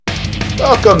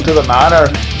Welcome to the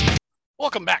manor.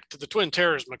 Welcome back to the Twin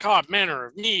Terrors Macabre Manor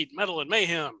of Need, Metal, and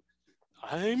Mayhem.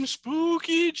 I'm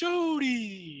Spooky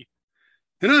Jody.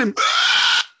 And I'm...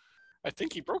 I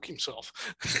think he broke himself.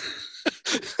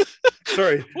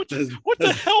 Sorry. What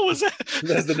the hell was that?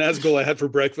 That's the Nazgul I had for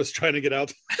breakfast trying to get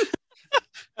out.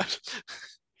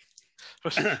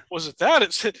 Was it that?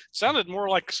 It sounded more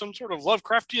like some sort of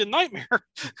Lovecraftian nightmare.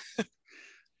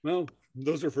 Well,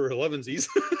 those are for 11sies.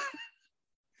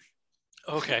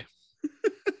 Okay.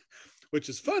 Which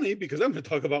is funny because I'm going to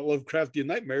talk about Lovecraftian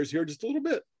nightmares here just a little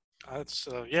bit. That's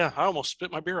I almost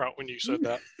spit my beer out when you said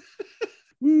that.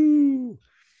 Woo!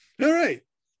 All right.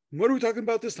 What are we talking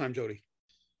about this time, Jody?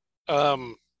 I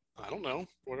don't know.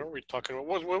 What are we talking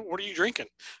about? What are you drinking?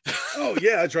 Oh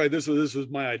yeah, that's right. This was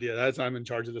my idea. I'm in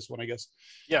charge of this one, I guess.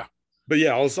 Yeah. But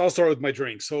yeah, I'll start with my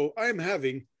drink. So I'm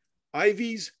having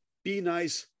Ivy's Be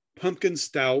Nice Pumpkin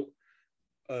Stout,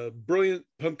 a brilliant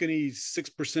pumpkin-y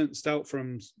 6% stout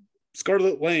from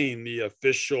Scarlet Lane, the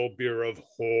official beer of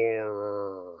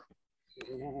horror.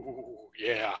 Ooh,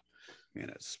 yeah. Man,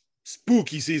 it's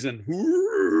spooky season.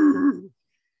 Ooh.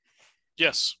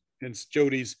 Yes. Hence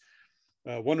Jody's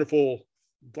wonderful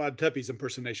Vlad Tepes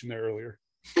impersonation there earlier.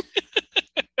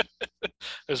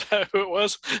 Is that who it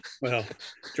was? Well,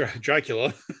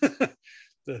 Dracula.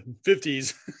 The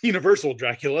 50s Universal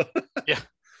Dracula. Yeah.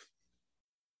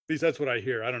 At least that's what I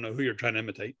hear. I don't know who you're trying to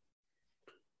imitate.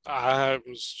 I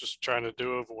was just trying to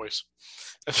do a voice.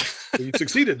 Well, you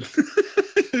succeeded.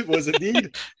 It was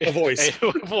indeed a voice.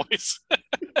 A voice.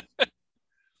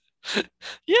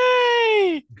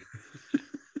 Yay!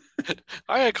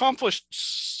 I accomplished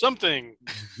something.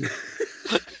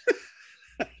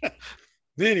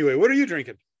 Anyway, what are you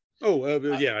drinking? Oh,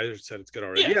 yeah, I said it's good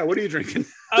already. Yeah, what are you drinking?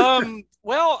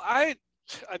 Well, I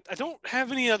don't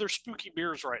have any other spooky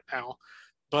beers right now,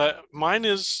 but mine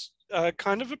is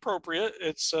kind of appropriate.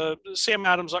 It's Sam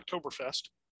Adams Oktoberfest.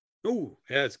 Oh,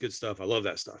 yeah, it's good stuff. I love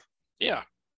that stuff. Yeah.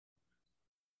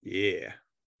 Yeah.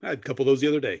 I had a couple of those the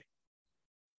other day.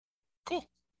 Cool.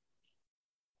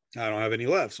 I don't have any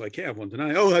left, so I can't have one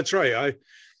tonight. Oh, that's right.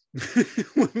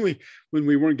 when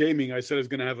we weren't gaming, I said I was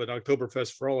going to have an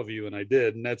Oktoberfest for all of you, and I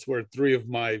did, and that's where 3 of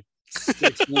my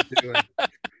 6 went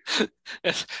to.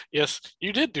 Yes,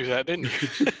 you did do that, didn't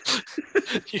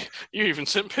you? You even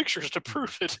sent pictures to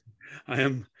prove it.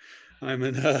 I'm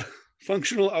an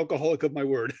functional alcoholic of my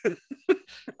word.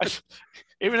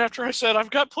 Even after I said I've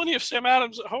got plenty of Sam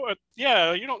Adams at home,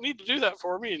 yeah, you don't need to do that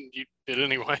for me, and you did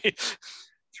anyway.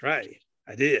 That's right,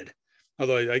 I did.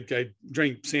 Although I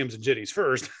drank Sam's and Jenny's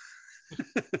first.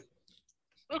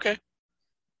 Okay.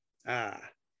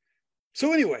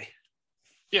 So anyway.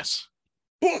 Yes.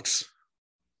 Books.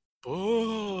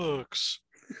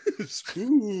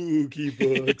 Spooky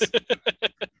books.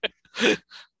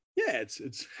 Yeah,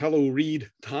 it's Hello Read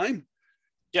time.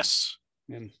 Yes.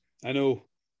 And I know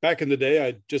back in the day,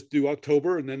 I'd just do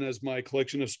October. And then as my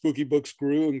collection of spooky books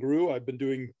grew and grew, I've been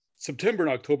doing September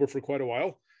and October for quite a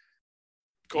while.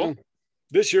 Cool. Well,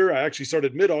 this year, I actually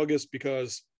started mid-August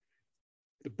because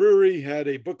the brewery had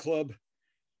a book club.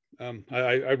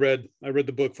 I read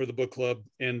the book for the book club,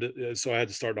 and so I had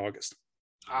to start in August.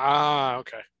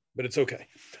 Okay. But it's okay.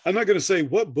 I'm not going to say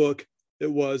what book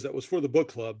it was that was for the book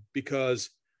club because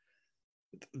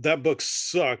that book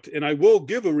sucked, and I will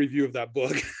give a review of that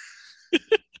book.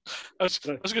 I was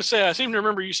going to say, I seem to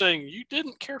remember you saying you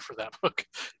didn't care for that book.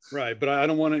 Right, but I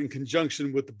don't want it in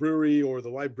conjunction with the brewery or the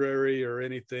library or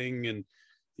anything, and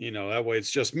that way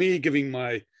it's just me giving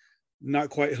my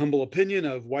not quite humble opinion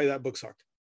of why that book sucked.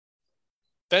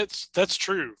 That's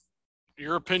true.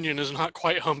 Your opinion is not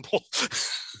quite humble.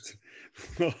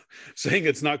 Well, saying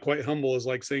it's not quite humble is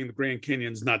like saying the Grand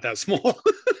Canyon's not that small.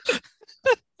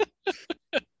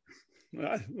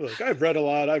 Look, I've read a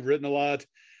lot. I've written a lot.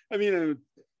 I mean,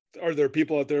 are there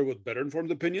people out there with better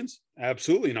informed opinions?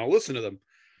 Absolutely, and I'll listen to them.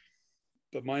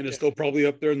 But mine is still probably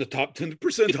up there in the top 10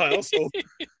 percentile.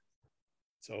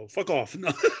 So fuck off.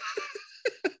 No.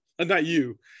 And not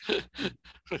you.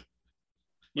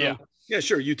 Yeah. Well, yeah,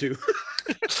 sure, you too.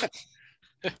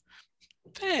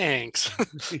 Thanks.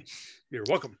 You're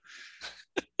welcome.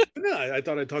 No, I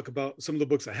thought I'd talk about some of the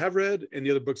books I have read and the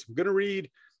other books I'm going to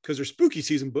read because they're spooky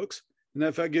season books. And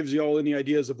if that gives you all any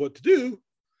ideas of what to do,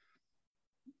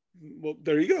 well,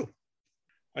 there you go.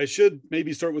 I should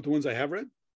maybe start with the ones I have read.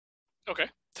 Okay.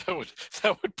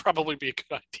 That would probably be a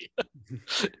good idea.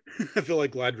 I feel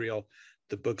like Gladriel.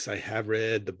 The books I have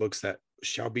read, the books that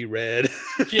shall be read,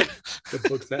 yeah, the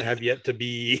books that have yet to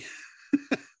be.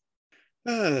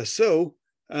 So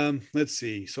let's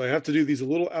see. So I have to do these a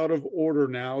little out of order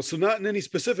now. So not in any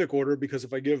specific order, because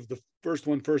if I give the first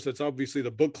one first, that's obviously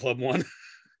the book club one.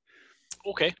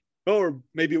 Okay. Or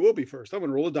maybe it will be first. I'm going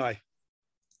to roll a die.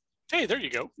 Hey, there you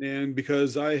go. And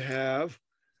because I have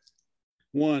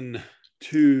 1,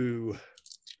 2,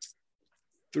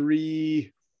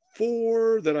 3,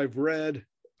 4 that I've read,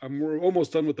 we're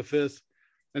almost done with the 5th.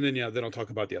 And then, then I'll talk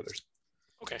about the others.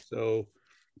 Okay. So,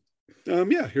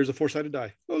 here's a 4-sided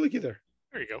die. Oh, looky there.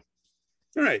 There you go.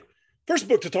 All right. First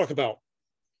book to talk about.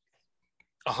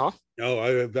 Uh-huh. No,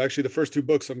 I actually the first 2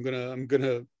 books I'm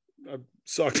gonna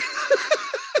sucked.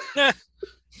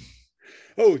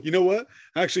 Oh, you know what?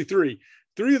 Actually, 3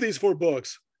 of these 4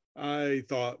 books I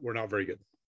thought were not very good.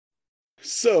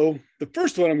 So the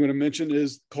first one I'm going to mention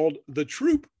is called The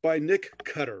Troop by Nick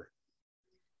Cutter.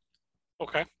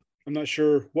 Okay. I'm not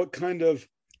sure what kind of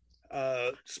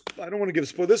I don't want to give a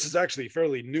spoiler. This is actually a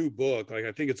fairly new book. Like,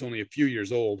 I think it's only a few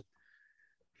years old.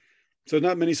 So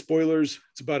not many spoilers.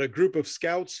 It's about a group of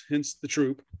scouts, hence the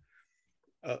troop,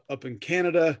 up in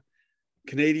Canada,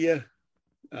 bunch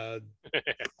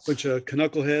of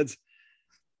knuckleheads,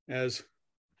 as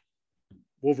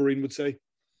Wolverine would say.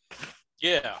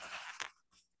 Yeah.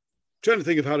 Trying to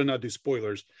think of how to not do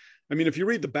spoilers. I mean, if you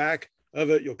read the back of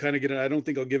it, you'll kind of get it. I don't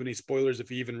think I'll give any spoilers if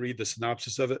you even read the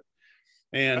synopsis of it.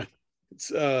 And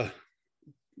it's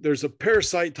there's a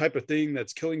parasite type of thing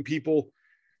that's killing people.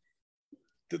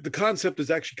 The concept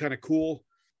is actually kind of cool,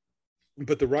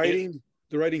 but the writing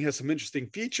has some interesting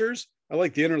features. I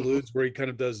like the interludes where he kind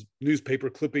of does newspaper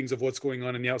clippings of what's going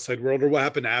on in the outside world or what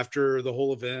happened after the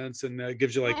whole events, and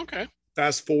gives you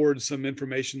fast forward some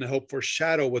information to help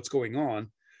foreshadow what's going on.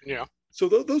 Yeah. So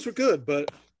those are good, but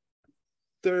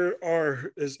there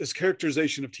are his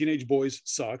characterization of teenage boys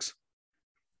sucks.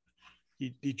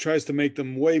 He tries to make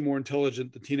them way more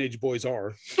intelligent than teenage boys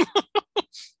are.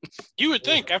 You would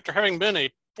think after having been a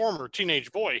former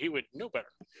teenage boy, he would know better.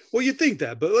 Well, you'd think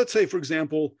that, but let's say, for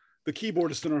example, the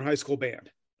keyboardist in our high school band.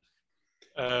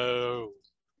 Oh,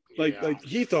 like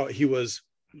he thought he was,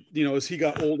 as he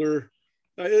got older.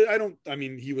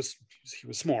 He was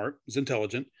smart, he was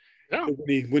intelligent. Yeah. But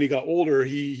when he got older,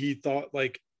 he thought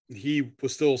like he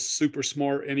was still super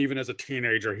smart, and even as a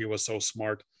teenager, he was so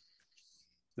smart.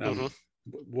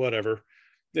 Whatever.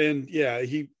 And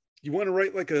you want to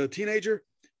write like a teenager?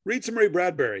 Read some Ray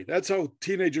Bradbury. That's how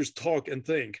teenagers talk and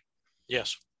think.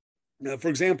 Yes. For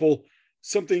example,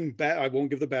 something bad. I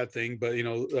won't give the bad thing, but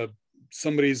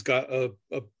somebody's got a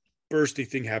bursty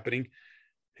thing happening,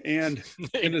 and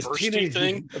in this teenage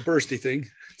thing, a bursty thing.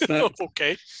 It's not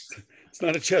okay. It's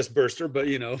not a chest burster, but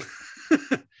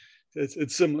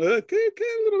it's similar, a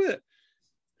little bit.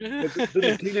 But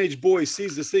the teenage boy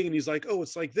sees this thing and he's like, oh,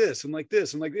 it's like this and like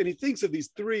this. And he thinks of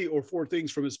these 3 or 4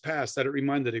 things from his past that it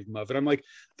reminded him of. And I'm like,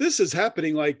 this is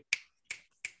happening like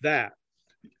that.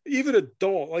 Even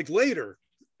adult, like later,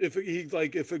 if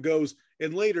it goes,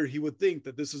 and later he would think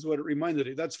that this is what it reminded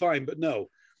him. That's fine. But no,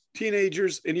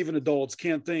 teenagers and even adults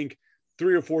can't think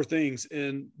 3 or 4 things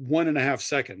in 1.5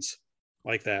 seconds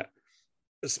like that,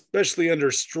 especially under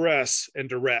stress and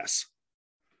duress.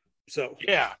 So,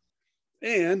 yeah.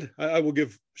 And I will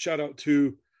give shout out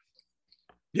to,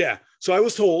 so I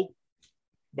was told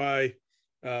by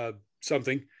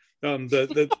something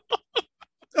that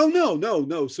oh,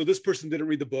 no. So this person didn't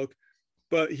read the book,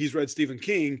 but he's read Stephen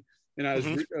King, and I was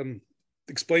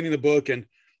explaining the book, and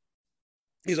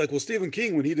he's like, well, Stephen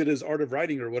King, when he did his Art of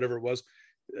Writing or whatever it was,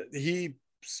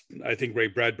 I think Ray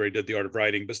Bradbury did the Art of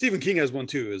Writing, but Stephen King has one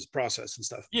too, his process and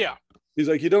stuff. Yeah. He's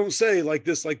like, you don't say like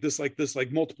this,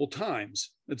 like multiple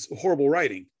times. It's horrible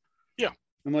writing. Yeah.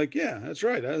 I'm like, yeah, that's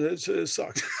right. It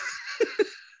sucked.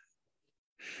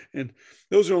 And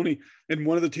those are only, and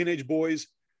one of the teenage boys.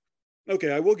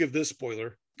 Okay, I will give this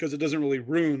spoiler because it doesn't really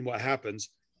ruin what happens.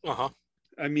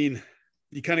 I mean,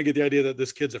 you kind of get the idea that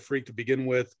this kid's a freak to begin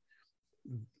with.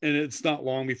 And it's not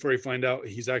long before you find out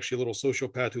he's actually a little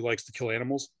sociopath who likes to kill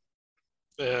animals.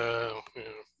 Yeah.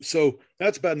 So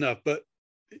that's bad enough. But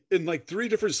in like 3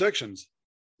 different sections,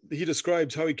 he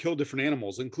describes how he killed different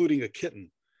animals, including a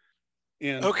kitten.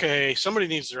 And okay, somebody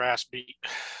needs their ass beat.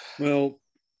 Well,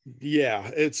 yeah,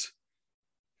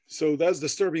 so that's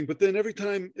disturbing. But then every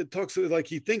time it talks like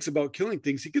he thinks about killing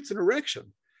things, he gets an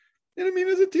erection. And I mean,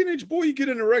 as a teenage boy, you get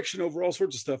an erection over all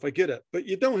sorts of stuff. I get it. But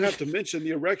you don't have to mention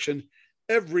the erection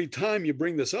every time you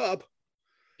bring this up.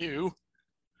 It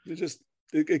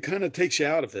kind of takes you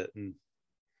out of it. And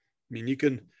I mean, you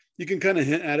can kind of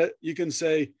hint at it. You can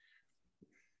say,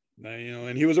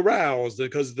 and he was aroused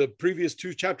because the previous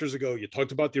 2 chapters ago, you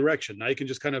talked about the erection. Now you can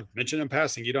just kind of mention in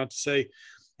passing. You don't have to say,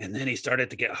 and then he started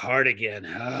to get hard again.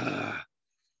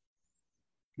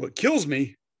 What kills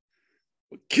me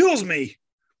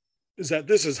is that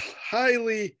this is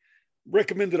highly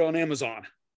recommended on Amazon.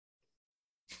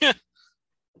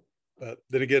 But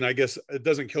then again, I guess it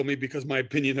doesn't kill me because my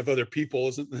opinion of other people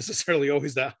isn't necessarily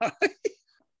always that high.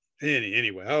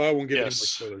 Anyway, I won't give any more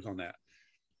spoilers on that.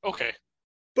 Okay.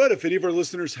 But if any of our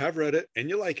listeners have read it and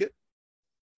you like it,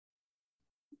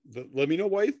 let me know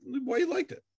why you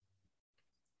liked it.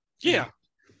 Yeah.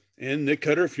 And Nick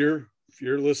Cutter, if you're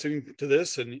listening to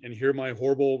this and hear my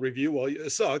horrible review, well,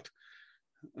 it sucked.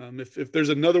 If there's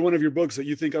another one of your books that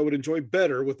you think I would enjoy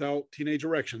better without teenage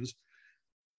erections,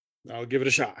 I'll give it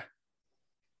a shot.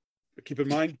 But keep in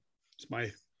mind,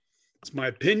 it's my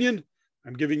opinion.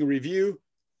 I'm giving a review.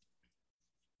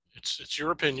 It's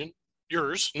your opinion,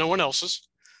 yours, no one else's.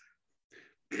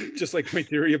 Just like my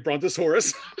theory of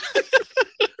Brontosaurus.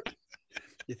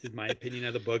 This is my opinion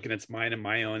of the book, and it's mine and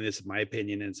my own. This is my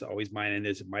opinion, and it's always mine, and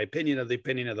this is my opinion of the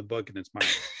book, and it's mine.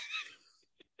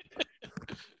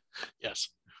 Yes.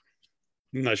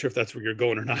 I'm not sure if that's where you're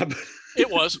going or not. But it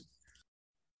was.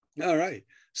 All right.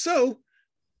 So,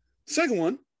 second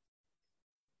one.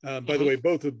 By the way,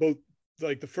 both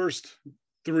like the first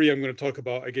three I'm going to talk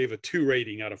about, I gave a 2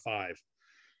 rating out of 5.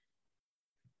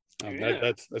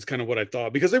 That's kind of what I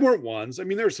thought, because they weren't ones. I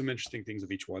mean, there were some interesting things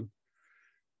of each one.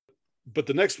 But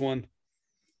the next one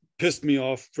pissed me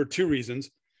off for 2 reasons.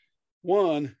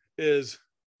 One is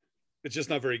it's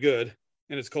just not very good.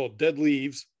 And it's called Dead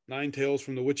Leaves, 9 Tales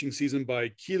from the Witching Season by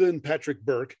Keelan Patrick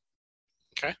Burke.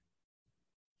 Okay.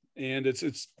 And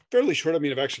it's fairly short. I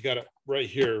mean, I've actually got it right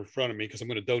here in front of me because I'm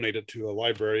going to donate it to a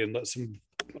library and let some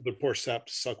other poor sap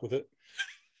suck with it.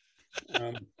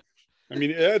 I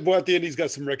mean, at the end, he's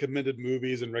got some recommended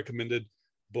movies and recommended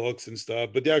books and stuff,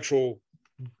 but the actual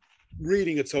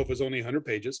reading itself is only 100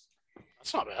 pages.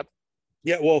 That's not bad.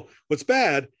 Yeah, well, what's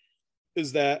bad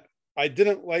is that I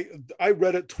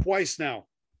read it twice now.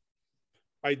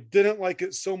 I didn't like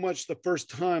it so much the first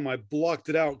time. I blocked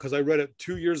it out because I read it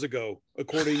 2 years ago,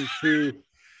 according to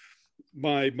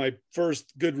my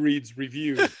first Goodreads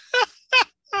review.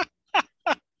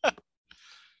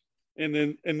 And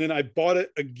then I bought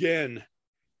it again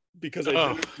because I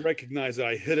didn't recognize it.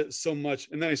 I hit it so much.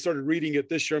 And then I started reading it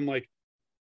this year. I'm like,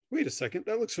 wait a second,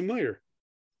 that looks familiar.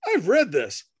 I've read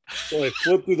this. So I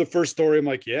flipped through the first story. I'm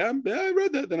like, yeah, I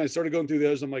read that. Then I started going through the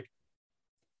others. I'm like,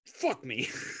 fuck me.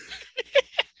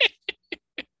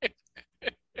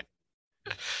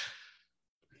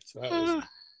 So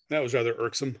that was rather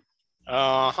irksome.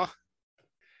 Uh-huh.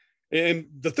 And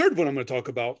the third one I'm going to talk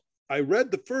about, I read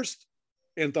the first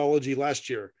anthology last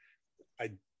year.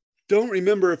 I don't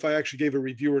remember if I actually gave a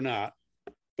review or not,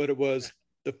 but it was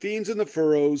The Fiends in the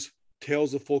Furrows,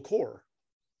 Tales of Folk Horror.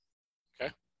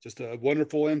 Okay. Just a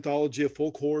wonderful anthology of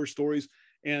folk horror stories.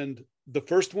 And the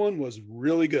first one was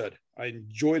really good. I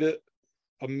enjoyed it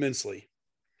immensely.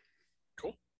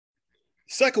 Cool.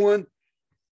 Second one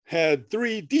had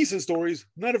 3 decent stories.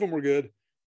 None of them were good,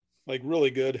 like really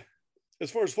good. As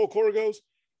far as folk horror goes,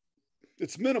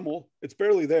 it's minimal. It's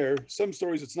barely there. Some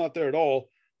stories, it's not there at all.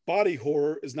 Body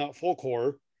horror is not folk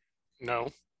horror.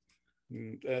 No.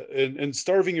 And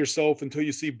starving yourself until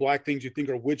you see black things you think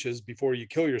are witches before you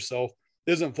kill yourself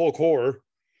isn't folk horror.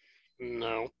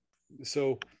 No.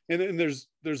 So, and there's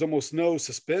almost no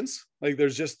suspense. Like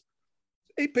there's just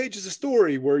 8 pages of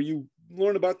story where you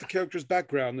learn about the character's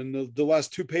background, and the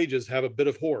last 2 pages have a bit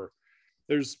of horror.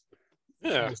 There's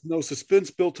no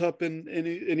suspense built up in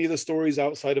any of the stories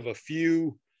outside of a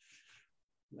few.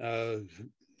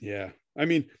 Yeah. I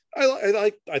mean,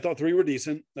 I thought 3 were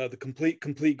decent. The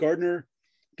complete Gardener,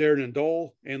 Darren and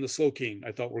Dole, and the Slow King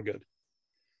I thought were good.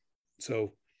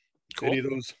 So cool. Any of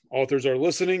those authors are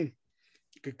listening,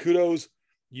 kudos.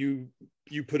 You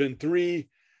put in 3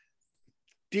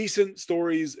 decent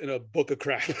stories in a book of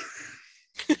crap.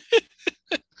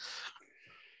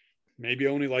 Maybe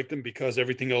I only liked them because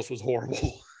everything else was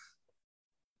horrible.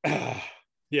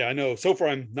 Yeah, I know. So far,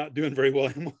 I'm not doing very well,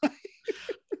 am I?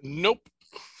 Nope.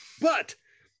 But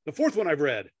the 4th one I've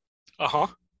read. Uh-huh.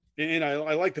 And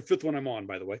I like the 5th one I'm on,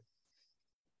 by the way.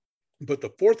 But the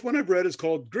 4th one I've read is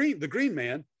called The Green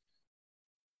Man.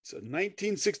 It's a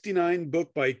 1969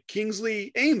 book by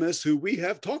Kingsley Amis, who we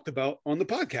have talked about on the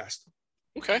podcast.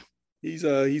 Okay. He's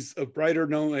a writer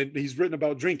known, he's written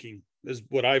about drinking, is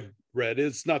what I've read.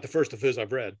 It's not the first of his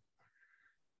I've read,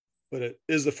 but it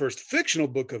is the first fictional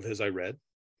book of his I read.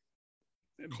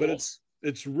 Cool. But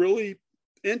it's really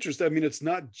interesting. I mean, it's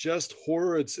not just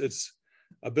horror. It's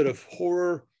a bit of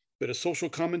horror, a bit of social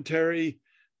commentary,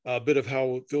 a bit of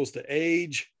how it feels to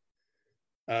age.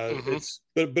 It's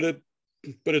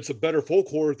but it's a better folk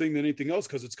horror thing than anything else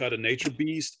because it's got a nature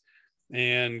beast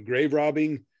and grave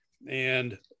robbing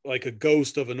and like a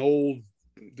ghost of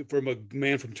from a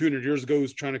man from 200 years ago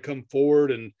who's trying to come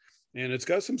forward, and it's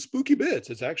got some spooky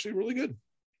bits. It's actually really good.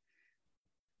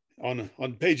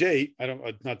 on page 8, I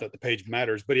don't, not that the page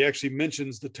matters, but he actually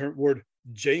mentions the term word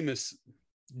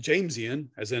Jamesian,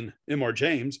 as in M.R.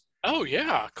 James. Oh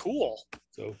yeah, cool.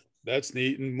 So that's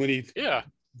neat. And when he Yeah,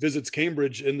 visits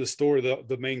Cambridge in the store,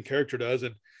 the main character does,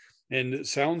 and it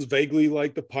sounds vaguely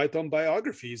like the Python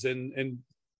biographies, and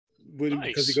because he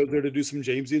nice. goes there to do some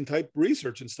Jamesian type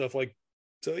research and stuff like.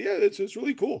 So yeah, it's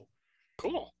really cool.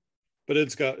 Cool. But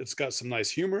it's got some nice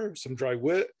humor, some dry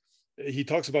wit. He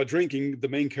talks about drinking. The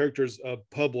main character's a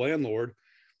pub landlord,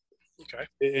 Okay.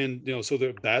 and so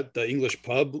the English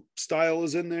pub style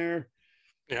is in there.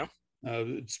 Yeah.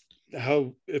 It's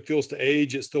how it feels to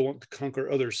age. It still want to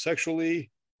conquer others sexually.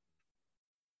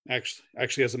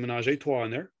 Actually has a menage a trois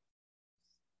in there.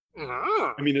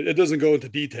 Ah. I mean, it doesn't go into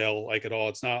detail like at all.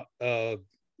 It's not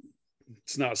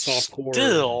soft core,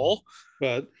 Still,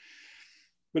 but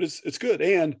it's good.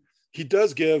 And he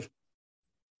does give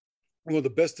one of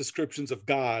the best descriptions of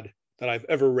God that I've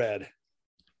ever read.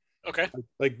 okay.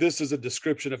 Like, this is a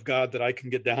description of God that I can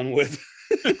get down with.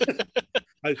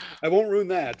 I won't ruin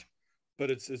that,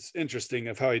 but it's interesting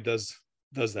of how he does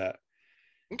that.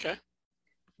 Okay.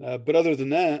 But other than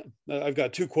that, I've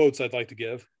got 2 quotes I'd like to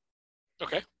give.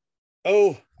 Okay.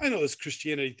 Oh, I know this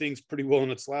Christianity thing's pretty well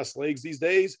in its last legs these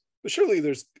days, but surely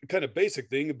there's a kind of basic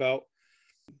thing about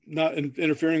not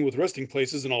interfering with resting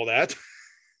places and all that.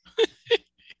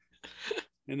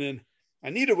 And then, I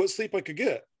needed what sleep I could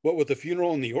get, what with the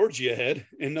funeral and the orgy ahead,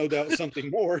 and no doubt something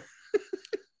more.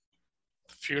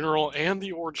 Funeral and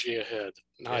the orgy ahead.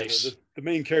 Nice. Yeah, the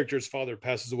main character's father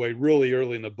passes away really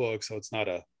early in the book, so it's not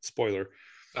a spoiler.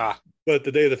 But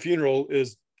the day of the funeral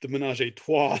is the menage a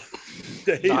trois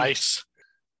day. Nice.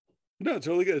 No, it's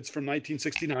really good. It's from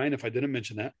 1969, if I didn't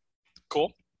mention that.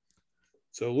 Cool.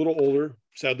 So a little older.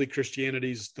 Sadly,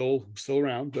 Christianity's still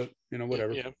around, but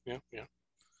whatever. Yeah.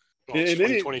 Well, it's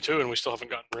 2022 and we still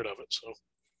haven't gotten rid of it. So.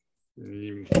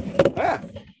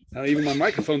 Even my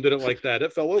microphone didn't like that.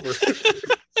 It fell over.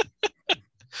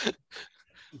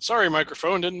 Sorry,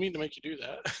 microphone. Didn't mean to make you do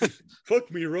that.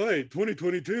 Fuck me right.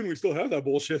 2022 and we still have that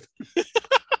bullshit.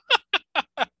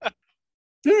 All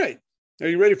right. Are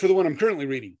you ready for the one I'm currently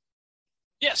reading?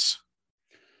 Yes.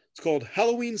 It's called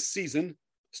Halloween Season,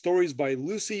 Stories by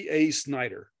Lucy A.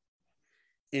 Snyder.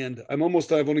 And I've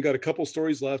only got a couple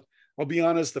stories left. I'll be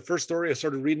honest, the first story I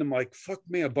started reading, I'm like, fuck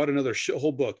me, I bought another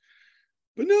shithole book.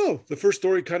 But no, the first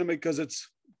story kind of because it's,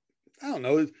 I don't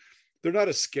know, they're not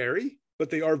as scary, but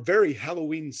they are very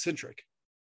Halloween centric.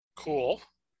 Cool.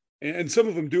 And some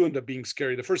of them do end up being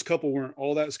scary. The first couple weren't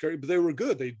all that scary, but they were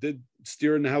good. They did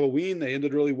steer into Halloween. They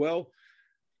ended really well.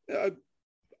 I've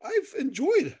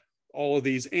enjoyed all of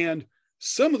these. And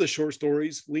some of the short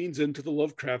stories leans into the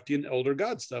Lovecraftian elder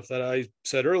god stuff that I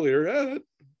said earlier.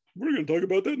 We're going to talk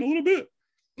about that in a little bit.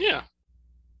 Yeah.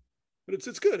 But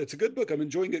it's good. It's a good book. I'm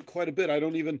enjoying it quite a bit.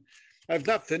 I've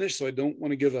not finished, so I don't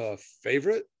want to give a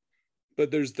favorite,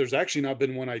 but there's actually not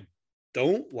been one I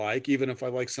don't like, even if I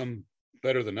like some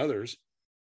better than others.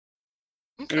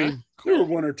 Okay. I mean, cool. There were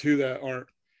one or two that aren't.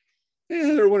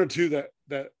 There were one or two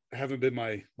that haven't been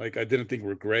I didn't think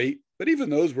were great, but even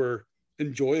those were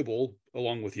enjoyable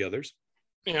along with the others.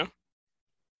 Yeah.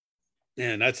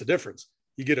 And that's the difference.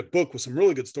 You get a book with some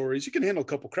really good stories. You can handle a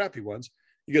couple crappy ones.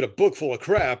 You get a book full of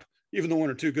crap. Even the one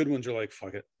or two good ones, you're like,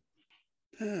 fuck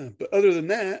it. But other than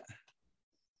that,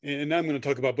 and now I'm going to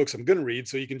talk about books I'm going to read,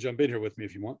 so you can jump in here with me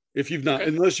if you want. If you've not,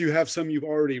 unless you have some you've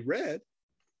already read.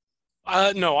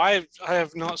 No, I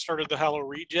have not started the Hallow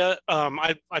read yet.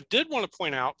 I did want to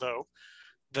point out though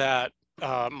that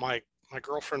my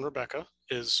girlfriend Rebecca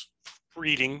is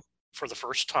reading for the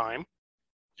first time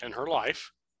in her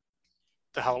life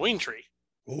the Halloween Tree.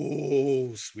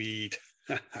 Oh, sweet.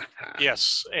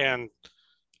 Yes, and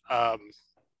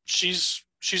she's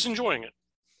enjoying it.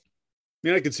 I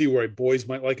mean, I could see why boys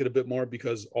might like it a bit more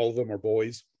because all of them are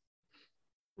boys.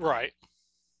 Right.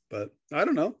 But I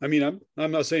don't know. I mean,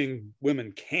 I'm not saying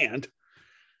women can't.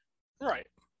 Right.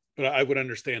 But I would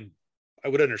understand. I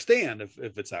would understand if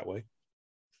it's that way.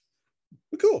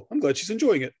 But cool. I'm glad she's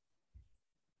enjoying it.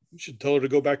 You should tell her to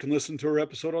go back and listen to her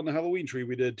episode on the Halloween Tree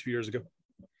we did 2 years ago.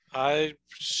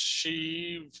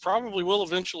 She probably will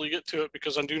eventually get to it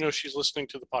because I do know she's listening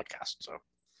to the podcast. So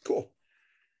cool.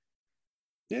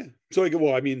 Yeah. So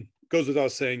goes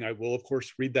without saying, I will of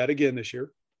course read that again this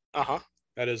year.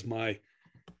 That is my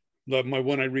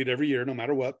one I read every year, no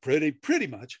matter what. Pretty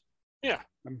much. Yeah.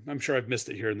 I'm sure I've missed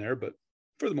it here and there, but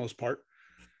for the most part.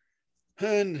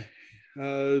 And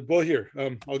here,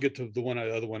 I'll get to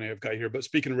the other one I've got here. But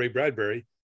speaking of Ray Bradbury,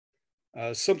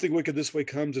 Something Wicked This Way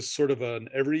Comes is sort of an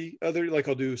every other, like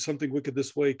I'll do Something Wicked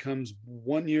This Way Comes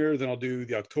one year, then I'll do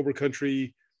The October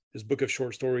Country his book of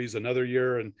short stories another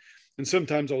year, and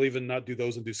sometimes I'll even not do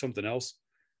those and do something else.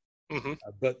 Mm-hmm.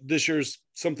 But this year's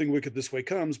Something Wicked This Way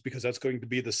Comes, because that's going to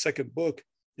be the second book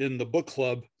in the book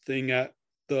club thing at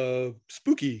the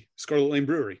spooky Scarlet Lane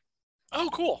Brewery. Oh,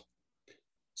 cool.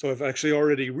 So I've actually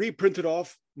already reprinted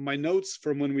off my notes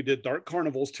from when we did Dark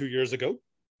Carnivals 2 years ago.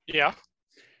 Yeah.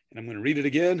 And I'm going to read it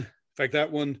again. In fact,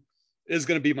 that one is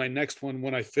going to be my next one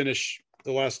when I finish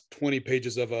the last 20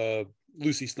 pages of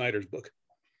Lucy Snyder's book.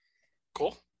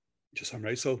 Cool. Just I'm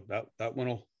ready. So that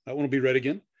one will be read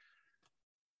again.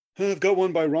 I've got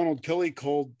one by Ronald Kelly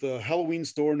called The Halloween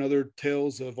Store and Other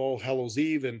Tales of All Hallows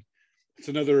Eve. And it's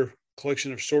another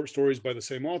collection of short stories by the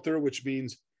same author, which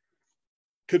means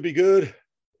could be good,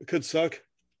 it could suck.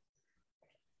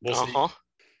 We'll see.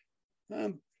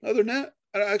 Other than that,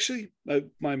 actually,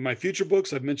 my future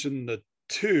books, I've mentioned the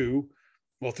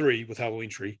 3 with Halloween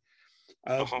Tree.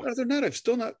 Other than that, I've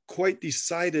still not quite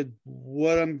decided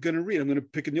what I'm going to read. I'm going to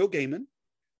pick a Neil Gaiman.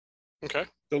 Okay.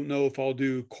 Don't know if I'll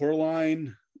do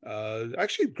Coraline.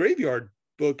 Actually, Graveyard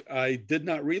book I did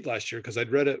not read last year because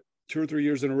I'd read it 2 or 3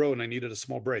 years in a row and I needed a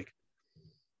small break.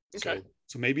 Okay.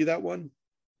 So maybe that one,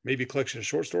 maybe a collection of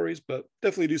short stories, but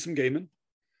definitely do some Gaiman.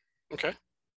 Okay.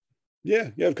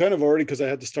 Yeah, I've kind of already, because I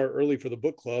had to start early for the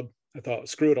book club. I thought,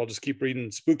 screw it, I'll just keep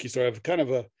reading spooky. So I've kind of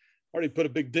already put a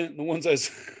big dent in the ones I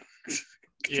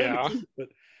yeah.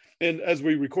 And as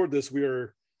we record this, we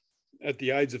are at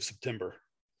the Ides of September.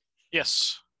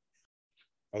 Yes.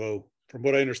 Although, from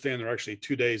what I understand, there are actually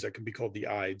 2 days that can be called the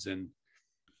Ides, and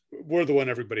we're the one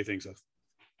everybody thinks of.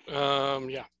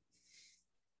 Yeah.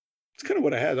 It's kind of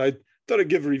what I had. I thought I'd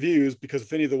give reviews because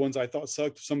if any of the ones I thought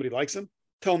sucked, if somebody likes them,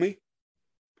 tell me.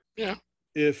 Yeah.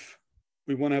 If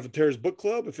we want to have a Terror's book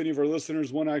club, if any of our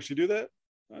listeners want to actually do that,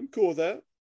 I'm cool with that.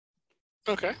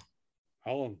 Okay.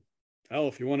 Hell,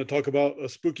 if you want to talk about a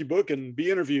spooky book and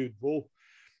be interviewed,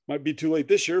 might be too late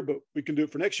this year, but we can do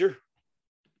it for next year.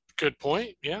 Good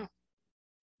point. Yeah.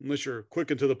 Unless you're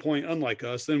quick and to the point, unlike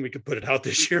us, then we could put it out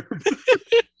this year.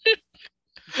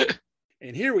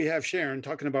 And here we have Sharon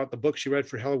talking about the book she read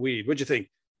for Halloween. What'd you think?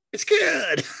 It's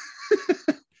good.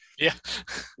 Yeah.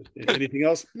 Anything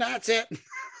else? No, that's it.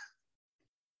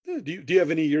 Do you have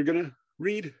any you're gonna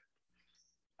read?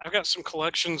 I've got some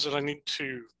collections that I need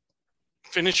to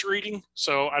finish reading,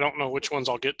 so I don't know which ones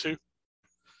I'll get to.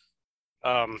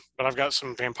 But I've got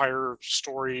some vampire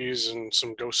stories and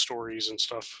some ghost stories and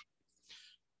stuff.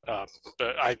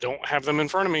 But I don't have them in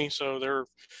front of me, so they're.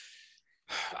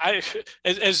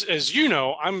 As you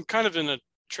know, I'm kind of in a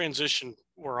transition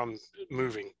where I'm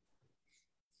moving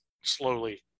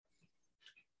slowly.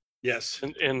 Yes.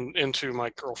 Into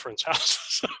my girlfriend's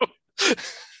house. So.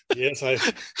 Yes,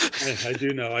 I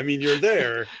do know. I mean, you're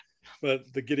there,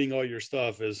 but the getting all your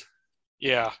stuff is.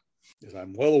 Yeah. Is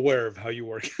I'm well aware of how you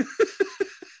work.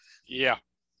 Yeah.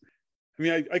 I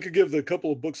mean, I could give the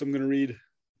couple of books I'm going to read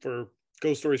for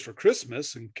ghost stories for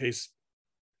Christmas in case,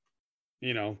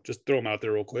 just throw them out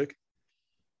there real quick.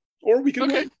 Or we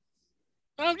can wait.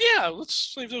 Yeah,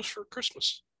 let's save those for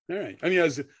Christmas. All right. I mean, I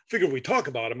figure if we talk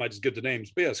about them, I just get the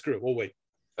names. But yeah, screw it. We'll wait.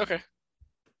 Okay.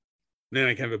 Then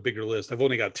I can have a bigger list. I've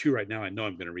only got 2 right now I know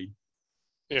I'm going to read.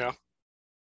 Yeah.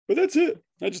 But that's it.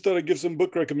 I just thought I'd give some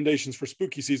book recommendations for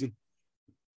spooky season.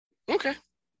 Okay.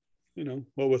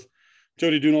 With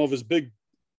Jody doing all of his big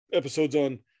episodes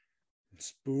on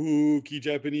spooky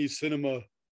Japanese cinema.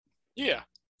 Yeah.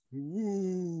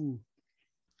 Ooh.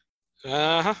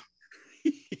 Uh-huh.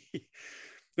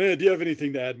 Do you have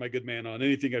anything to add, my good man, on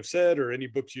anything I've said or any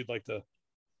books you'd like to?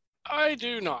 I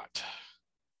do not.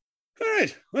 All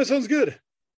right. Well, that sounds good.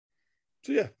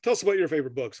 So yeah, tell us about your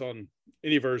favorite books on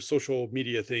any of our social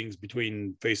media things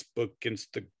between Facebook,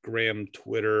 Instagram,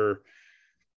 Twitter,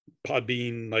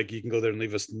 Podbean. Like, you can go there and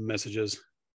leave us messages.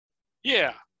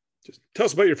 Yeah. Just tell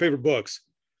us about your favorite books.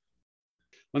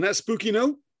 On that spooky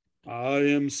note, I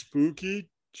am Spooky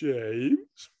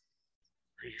James.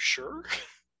 Are you sure?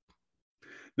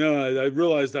 No, I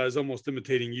realized I was almost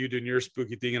imitating you doing your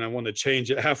spooky thing, and I wanted to change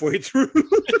it halfway through.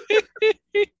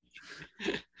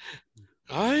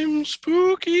 I'm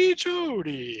Spooky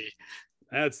Jody.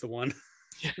 That's the one.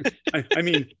 I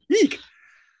mean, eek.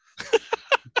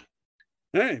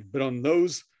 Hey, but on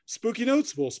those spooky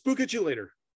notes, we'll spook at you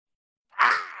later.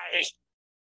 Bye.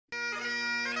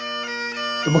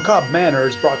 The Macabre Manor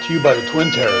is brought to you by the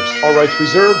Twin Terrors. All rights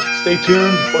reserved. Stay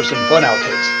tuned for some fun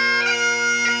outtakes.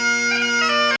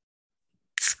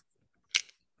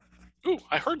 Ooh,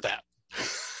 I heard that.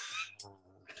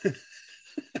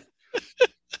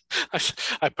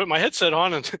 I put my headset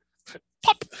on and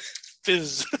pop,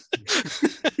 fizz.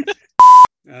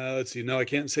 Let's see. No, I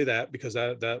can't say that because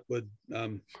that would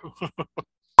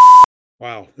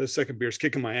Wow, this second beer is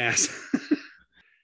kicking my ass.